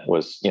that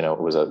was, it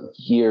was a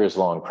years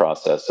long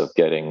process of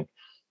getting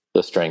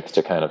the strength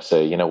to kind of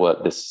say, you know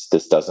what, this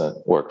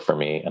doesn't work for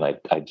me. And I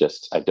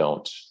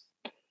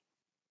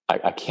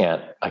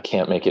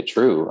can't make it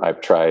true. I've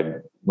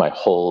tried my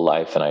whole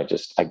life and I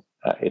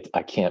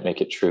can't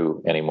make it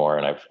true anymore.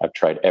 And I've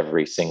tried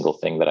every single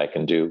thing that I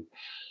can do.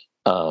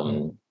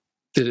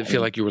 Did it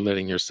feel like you were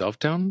letting yourself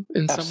down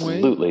in some way?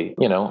 Absolutely.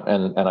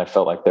 And I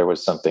felt like there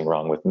was something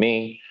wrong with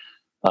me,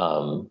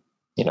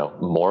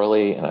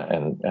 morally.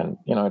 And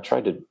I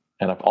tried to,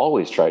 and I've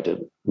always tried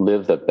to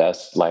live the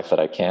best life that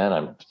I can.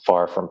 I'm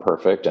far from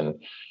perfect. And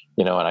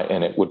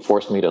it would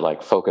force me to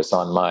like focus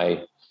on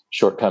my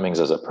shortcomings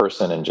as a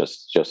person and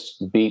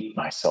just beat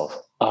myself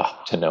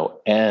up to no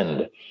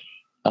end.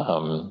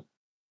 And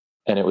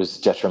it was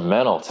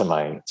detrimental to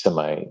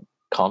my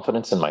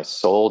confidence in my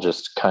soul,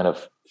 just kind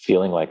of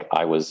feeling like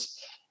I was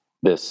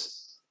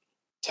this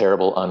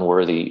terrible,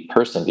 unworthy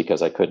person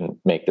because I couldn't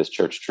make this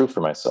church true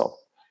for myself.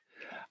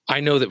 I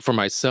know that for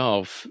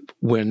myself,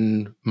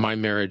 when my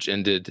marriage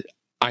ended,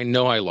 I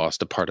know I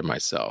lost a part of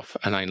myself.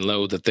 And I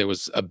know that there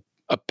was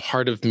a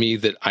part of me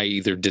that I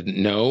either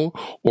didn't know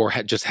or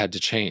had to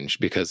change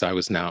because I'm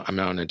now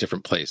in a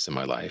different place in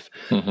my life.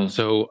 Mm-hmm.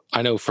 So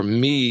I know for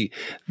me,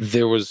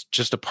 there was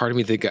just a part of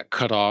me that got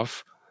cut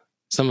off.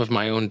 Some of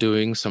my own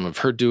doing, some of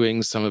her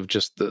doing, some of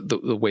just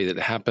the way that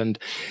it happened.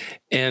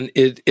 And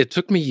it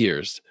took me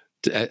years,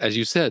 as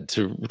you said,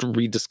 to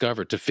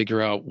rediscover, to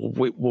figure out,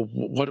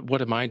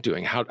 what am I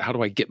doing? How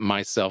do I get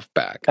myself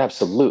back?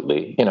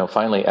 Absolutely.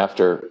 Finally,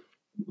 after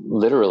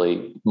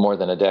literally more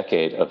than a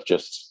decade of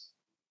just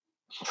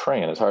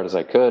praying as hard as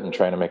I could and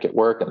trying to make it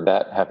work, and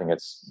that having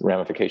its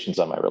ramifications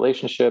on my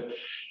relationship,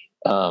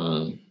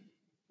 being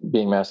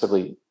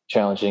massively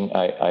challenging,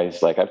 I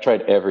was like, I've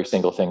tried every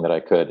single thing that I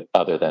could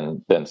other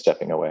than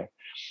stepping away.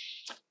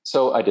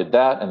 So I did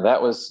that. And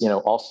that was,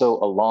 also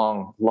a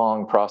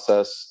long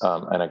process,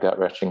 and a gut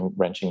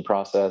wrenching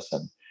process.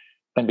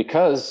 And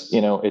because,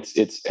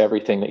 it's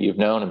everything that you've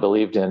known and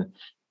believed in,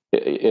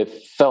 it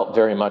felt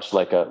very much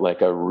like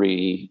a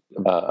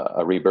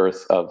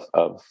rebirth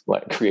of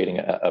like creating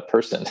a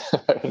person,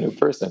 a new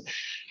person.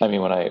 I mean,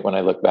 when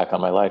I look back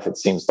on my life, it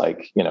seems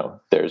like,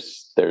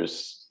 there's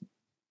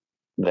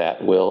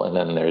that will, and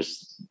then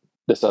there's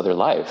this other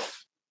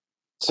life.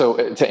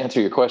 So to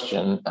answer your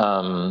question,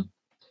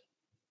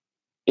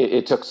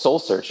 it took soul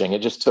searching. It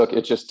just took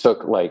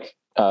like,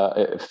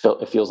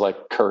 it feels like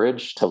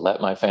courage to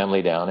let my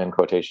family down, in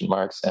quotation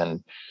marks,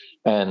 and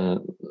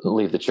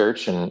leave the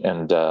church.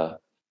 And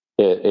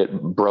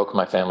it broke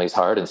my family's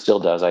heart, and still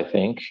does, I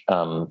think.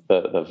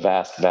 The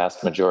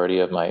vast majority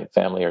of my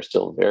family are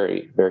still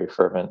very, very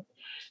fervent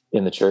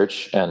in the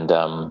church.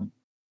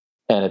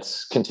 And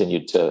it's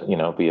continued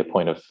to, be a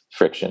point of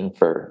friction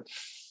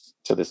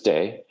to this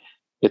day.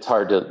 It's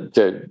hard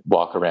to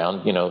walk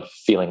around,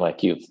 feeling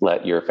like you've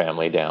let your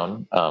family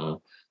down.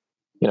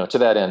 To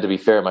that end, to be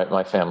fair,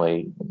 my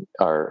family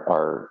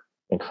are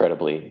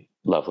incredibly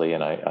lovely.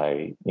 And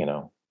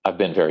I've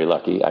been very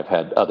lucky. I've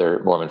had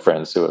other Mormon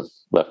friends who have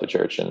left the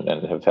church and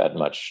have had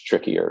much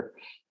trickier,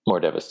 more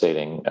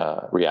devastating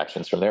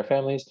reactions from their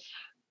families.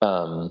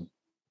 So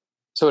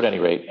at any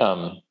rate,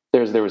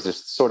 there was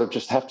this sort of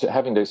just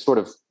having to sort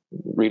of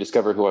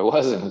rediscover who I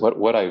was and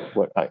what I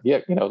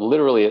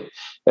literally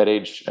at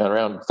age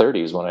around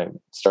 30s when I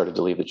started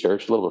to leave the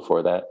church. A little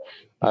before that,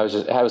 I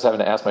was having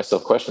to ask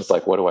myself questions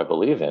like, what do I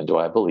believe in? Do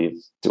I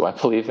believe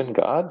in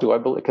God? Do I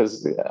believe,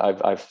 because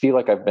I feel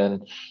like I've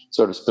been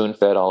sort of spoon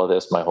fed all of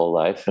this my whole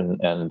life.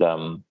 And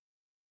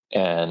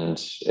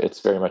it's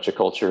very much a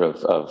culture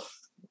of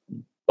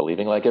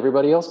believing like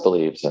everybody else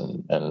believes.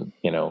 And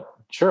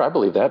sure, I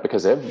believe that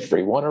because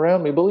everyone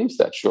around me believes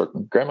that. Sure,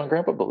 grandma and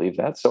grandpa believe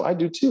that, so I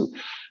do too.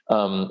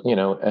 And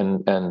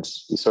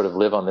you sort of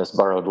live on this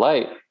borrowed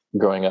light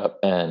growing up,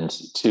 and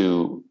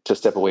to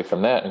step away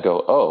from that and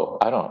go, oh,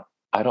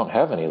 I don't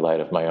have any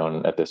light of my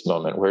own at this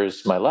moment.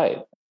 Where's my light?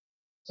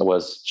 It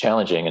was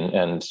challenging,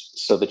 and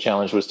so the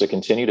challenge was to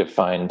continue to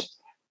find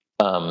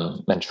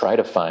and try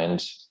to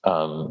find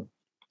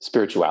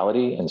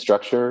spirituality and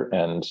structure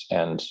and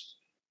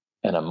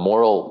a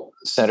moral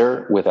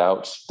center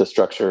without the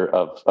structure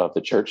of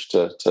the church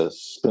to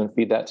spoon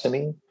feed that to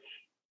me,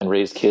 and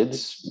raise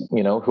kids,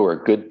 who are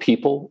good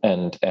people,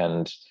 and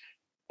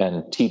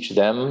teach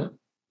them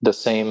the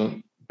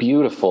same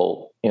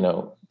beautiful,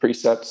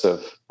 precepts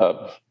of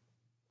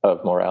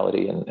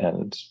morality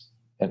and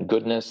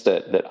goodness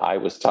that I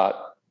was taught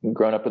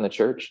growing up in the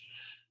church.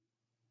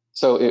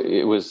 So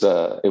it was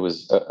a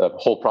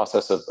whole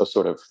process of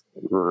sort of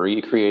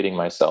recreating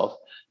myself.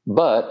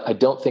 But I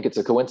don't think it's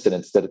a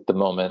coincidence that at the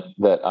moment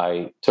that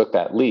I took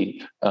that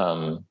leap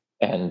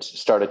and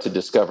started to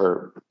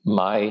discover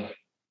my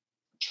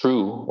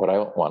true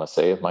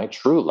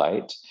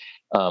light,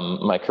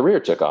 my career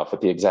took off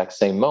at the exact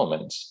same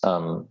moment.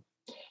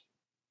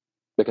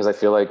 Because I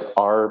feel like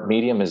our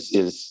medium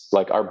is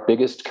like our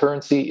biggest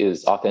currency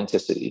is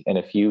authenticity. And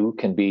if you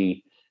can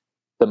be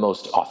the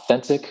most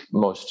authentic,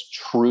 most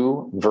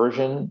true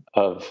version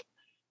of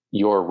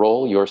your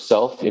role,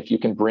 yourself, if you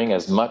can bring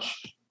as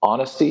much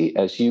honesty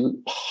as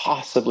you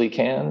possibly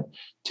can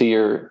to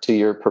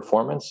your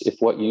performance, if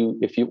what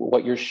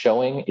you're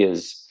showing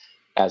is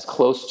as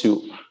close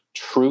to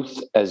truth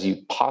as you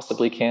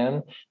possibly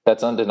can,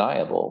 that's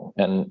undeniable.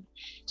 And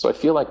so I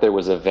feel like there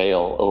was a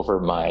veil over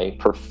my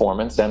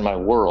performance and my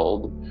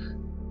world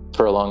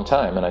for a long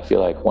time. And I feel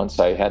like once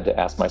I had to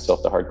ask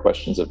myself the hard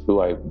questions of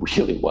who I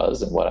really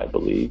was and what I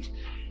believed,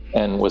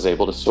 and was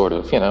able to sort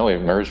of,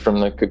 emerge from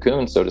the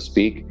cocoon, so to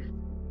speak,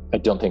 I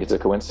don't think it's a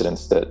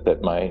coincidence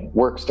that my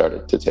work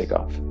started to take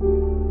off.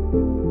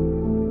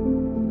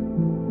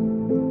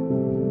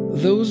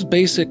 Those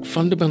basic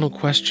fundamental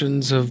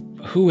questions of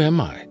who am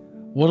I?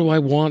 What do I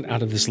want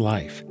out of this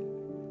life?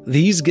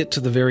 These get to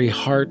the very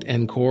heart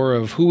and core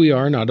of who we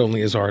are, not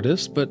only as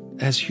artists, but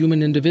as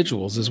human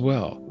individuals as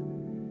well.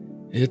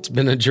 It's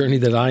been a journey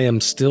that I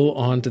am still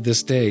on to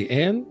this day,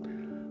 and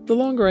the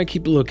longer I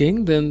keep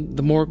looking, then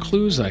the more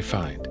clues I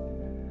find.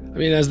 I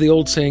mean, as the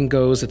old saying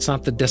goes, it's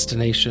not the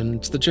destination,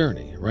 it's the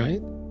journey,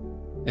 right?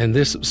 And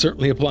this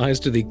certainly applies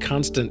to the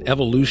constant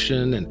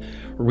evolution and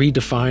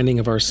redefining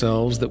of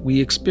ourselves that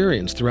we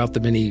experience throughout the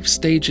many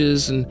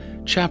stages and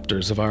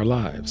chapters of our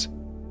lives.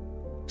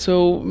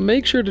 So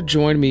make sure to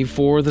join me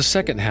for the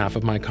second half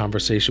of my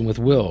conversation with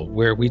Will,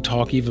 where we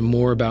talk even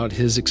more about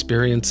his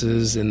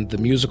experiences in the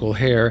musical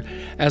Hair,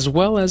 as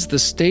well as the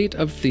state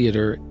of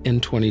theater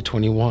in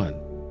 2021.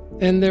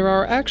 And there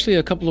are actually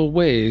a couple of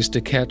ways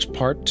to catch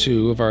part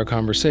 2 of our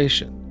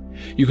conversation.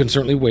 You can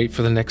certainly wait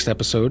for the next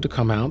episode to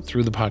come out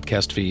through the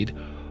podcast feed,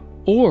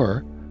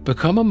 or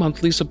become a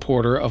monthly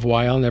supporter of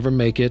Why I'll Never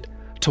Make It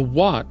to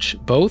watch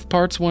both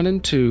parts 1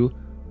 and 2,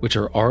 which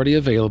are already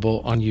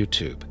available on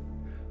YouTube.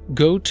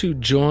 Go to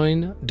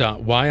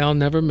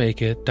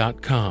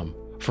join.whyillnevermakeit.com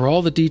for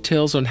all the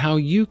details on how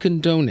you can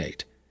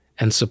donate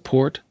and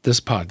support this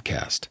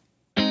podcast.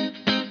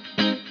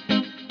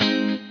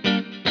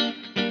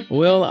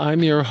 Well,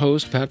 I'm your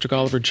host, Patrick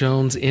Oliver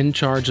Jones, in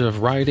charge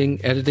of writing,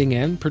 editing,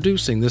 and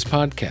producing this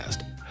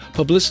podcast.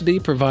 Publicity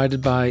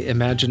provided by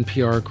Imagine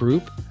PR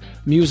Group.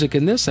 Music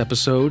in this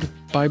episode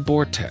by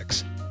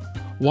Vortex.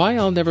 Why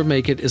I'll Never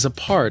Make It is a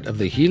part of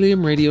the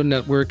Helium Radio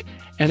Network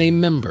and a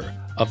member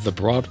of the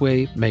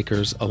Broadway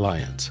Makers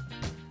Alliance.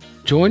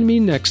 Join me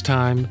next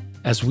time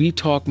as we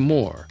talk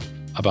more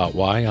about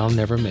Why I'll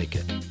Never Make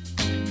It.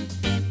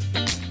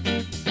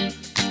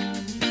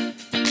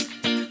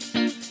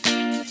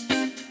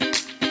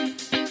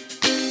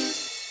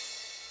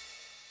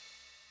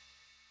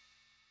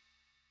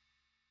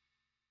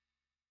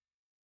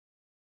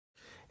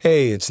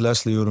 Hey, it's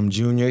Leslie Odom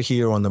Jr.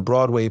 here on the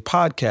Broadway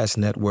Podcast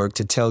Network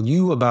to tell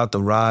you about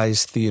the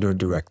Rise Theater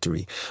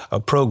Directory,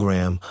 a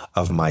program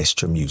of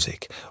Maestro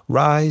Music.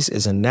 Rise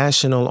is a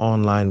national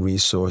online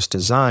resource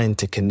designed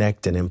to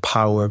connect and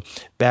empower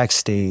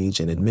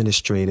backstage and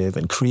administrative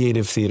and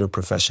creative theater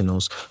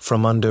professionals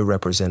from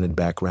underrepresented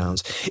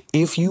backgrounds.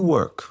 If you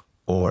work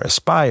or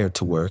aspire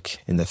to work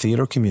in the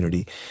theater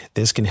community,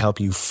 this can help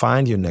you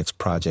find your next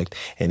project.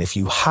 And if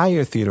you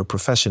hire theater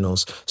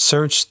professionals,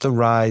 search the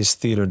Rise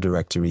Theater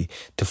Directory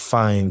to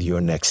find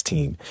your next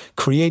team.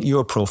 Create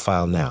your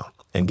profile now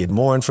and get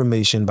more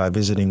information by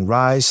visiting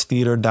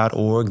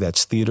risetheater.org.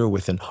 That's theater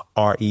with an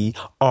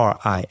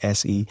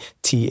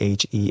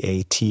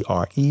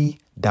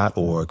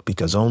risetheatre.org,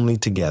 because only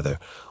together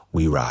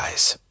we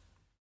rise.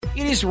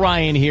 It is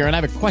Ryan here, and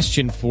I have a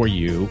question for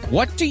you.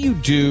 What do you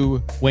do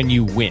when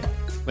you win?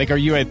 Like, are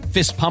you a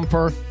fist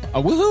pumper,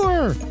 a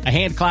woohooer, a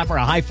hand clapper,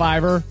 a high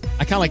fiver?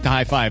 I kind of like the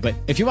high five, but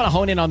if you want to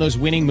hone in on those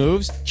winning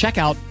moves, check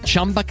out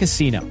Chumba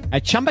Casino.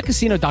 At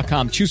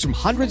ChumbaCasino.com, choose from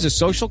hundreds of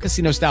social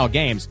casino-style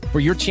games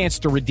for your chance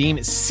to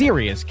redeem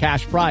serious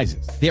cash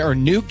prizes. There are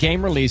new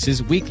game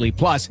releases weekly,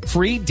 plus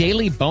free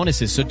daily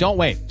bonuses. So don't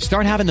wait.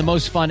 Start having the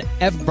most fun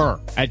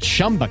ever at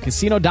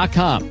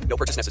ChumbaCasino.com. No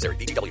purchase necessary.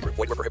 VGW Group.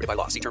 Void where prohibited by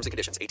law. See terms and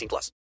conditions. 18+.